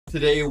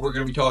Today we're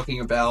going to be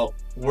talking about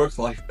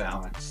work-life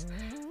balance.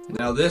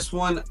 Now this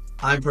one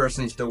I'm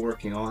personally still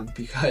working on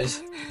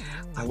because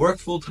I work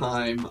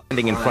full-time.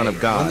 Standing in front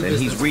of God and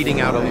he's reading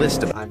out a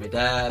list of... I'm a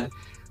dad,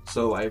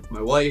 so I have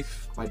my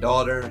wife, my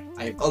daughter,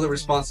 I have other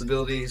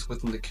responsibilities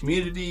within the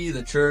community,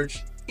 the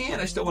church,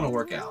 and I still want to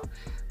work out.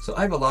 So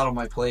I have a lot on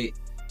my plate,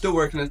 still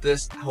working at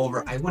this.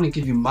 However, I want to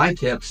give you my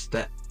tips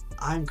that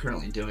I'm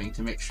currently doing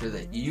to make sure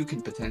that you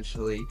can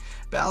potentially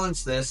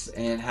balance this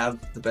and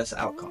have the best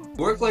outcome.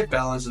 Work-life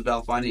balance is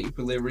about finding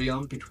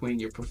equilibrium between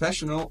your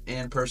professional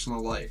and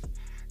personal life,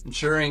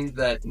 ensuring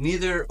that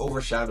neither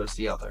overshadows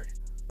the other.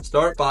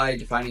 Start by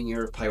defining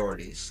your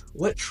priorities.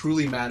 What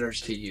truly matters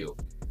to you?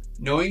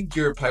 Knowing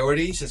your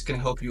priorities is going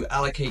to help you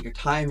allocate your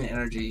time and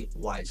energy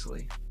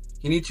wisely.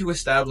 You need to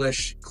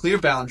establish clear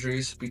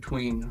boundaries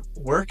between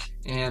work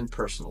and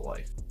personal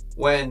life.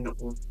 When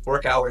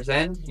work hours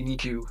end, you need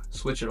to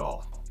switch it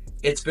off.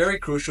 It's very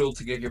crucial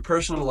to give your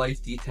personal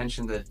life the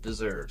attention that it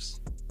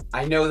deserves.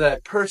 I know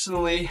that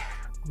personally,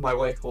 my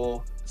wife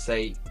will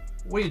say,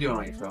 "What are you doing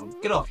on your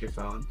phone? Get off your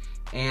phone."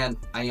 And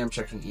I am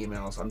checking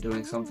emails, I'm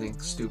doing something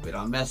stupid,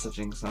 I'm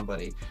messaging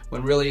somebody,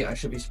 when really I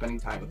should be spending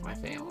time with my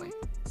family.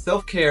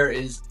 Self-care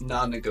is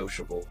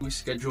non-negotiable. We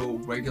schedule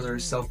regular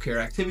self-care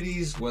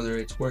activities, whether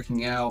it's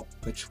working out,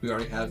 which we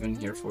already have in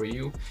here for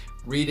you,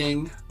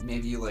 reading,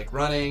 maybe you like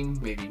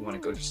running, maybe you want to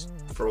go just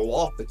for a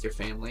walk with your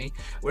family.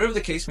 Whatever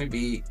the case may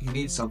be, you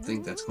need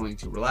something that's going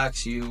to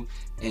relax you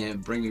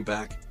and bring you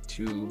back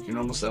to your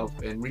normal self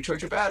and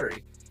recharge your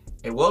battery.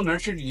 A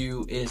well-nurtured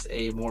you is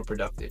a more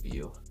productive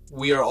you.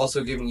 We are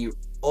also giving you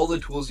all the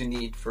tools you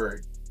need for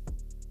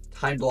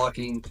time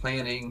blocking,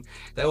 planning.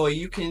 That way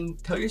you can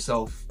tell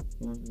yourself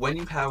when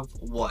you have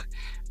what,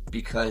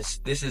 because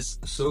this is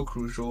so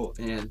crucial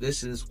and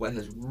this is what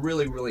has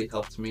really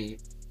helped me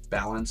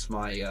balance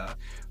my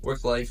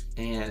work life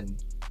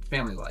and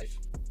family life.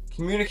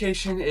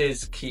 Communication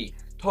is key.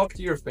 Talk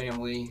to your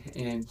family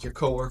and your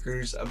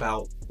coworkers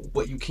about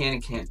what you can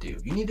and can't do.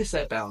 You need to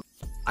set boundaries.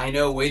 I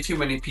know way too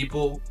many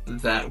people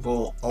that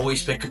will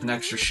always pick up an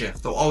extra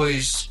shift. They'll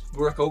always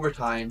work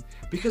overtime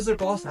because their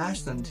boss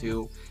asked them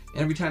to.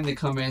 And every time they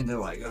come in, they're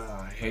like, "Oh,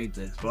 I hate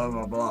this, blah,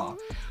 blah, blah."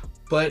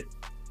 But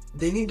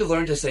they need to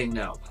learn to say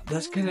no.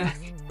 That's gonna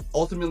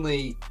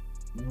ultimately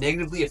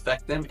negatively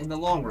affect them in the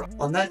long run.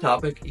 On that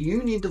topic,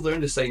 you need to learn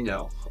to say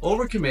no.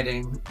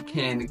 Overcommitting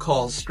can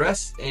cause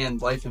stress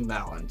and life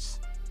imbalance.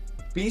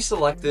 Be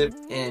selective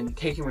in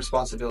taking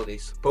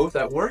responsibilities, both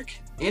at work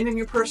and in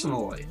your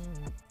personal life.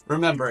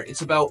 Remember,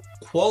 it's about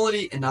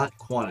quality and not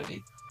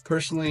quantity.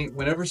 Personally,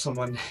 whenever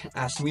someone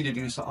asks me to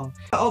do something,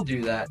 I'll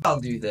do that, I'll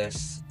do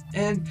this.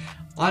 And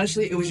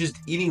honestly, it was just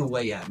eating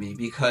away at me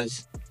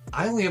because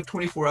I only have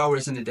 24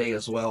 hours in a day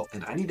as well,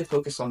 and I need to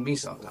focus on me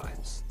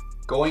sometimes.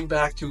 Going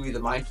back to the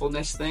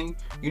mindfulness thing,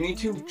 you need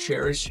to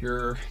cherish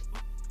your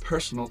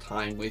personal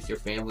time with your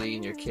family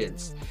and your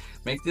kids.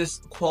 Make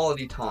this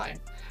quality time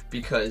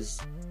because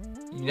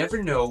you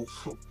never know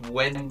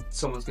when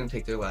someone's going to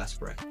take their last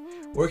breath.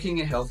 Working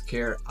in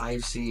healthcare,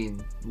 I've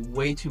seen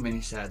way too many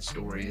sad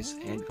stories,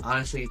 and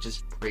honestly, it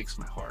just breaks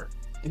my heart.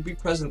 And be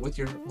present with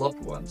your loved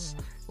ones.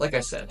 Like I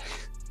said,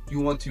 you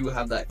want to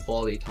have that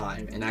quality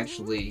time and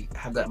actually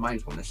have that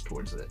mindfulness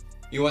towards it.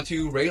 You want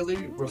to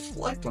regularly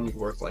reflect on your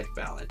work-life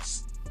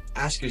balance.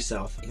 Ask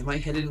yourself, am I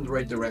headed in the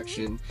right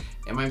direction?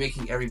 Am I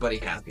making everybody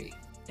happy?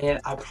 And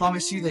I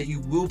promise you that you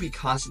will be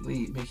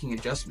constantly making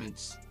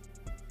adjustments.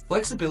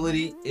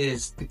 Flexibility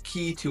is the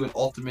key to an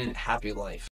ultimate happy life.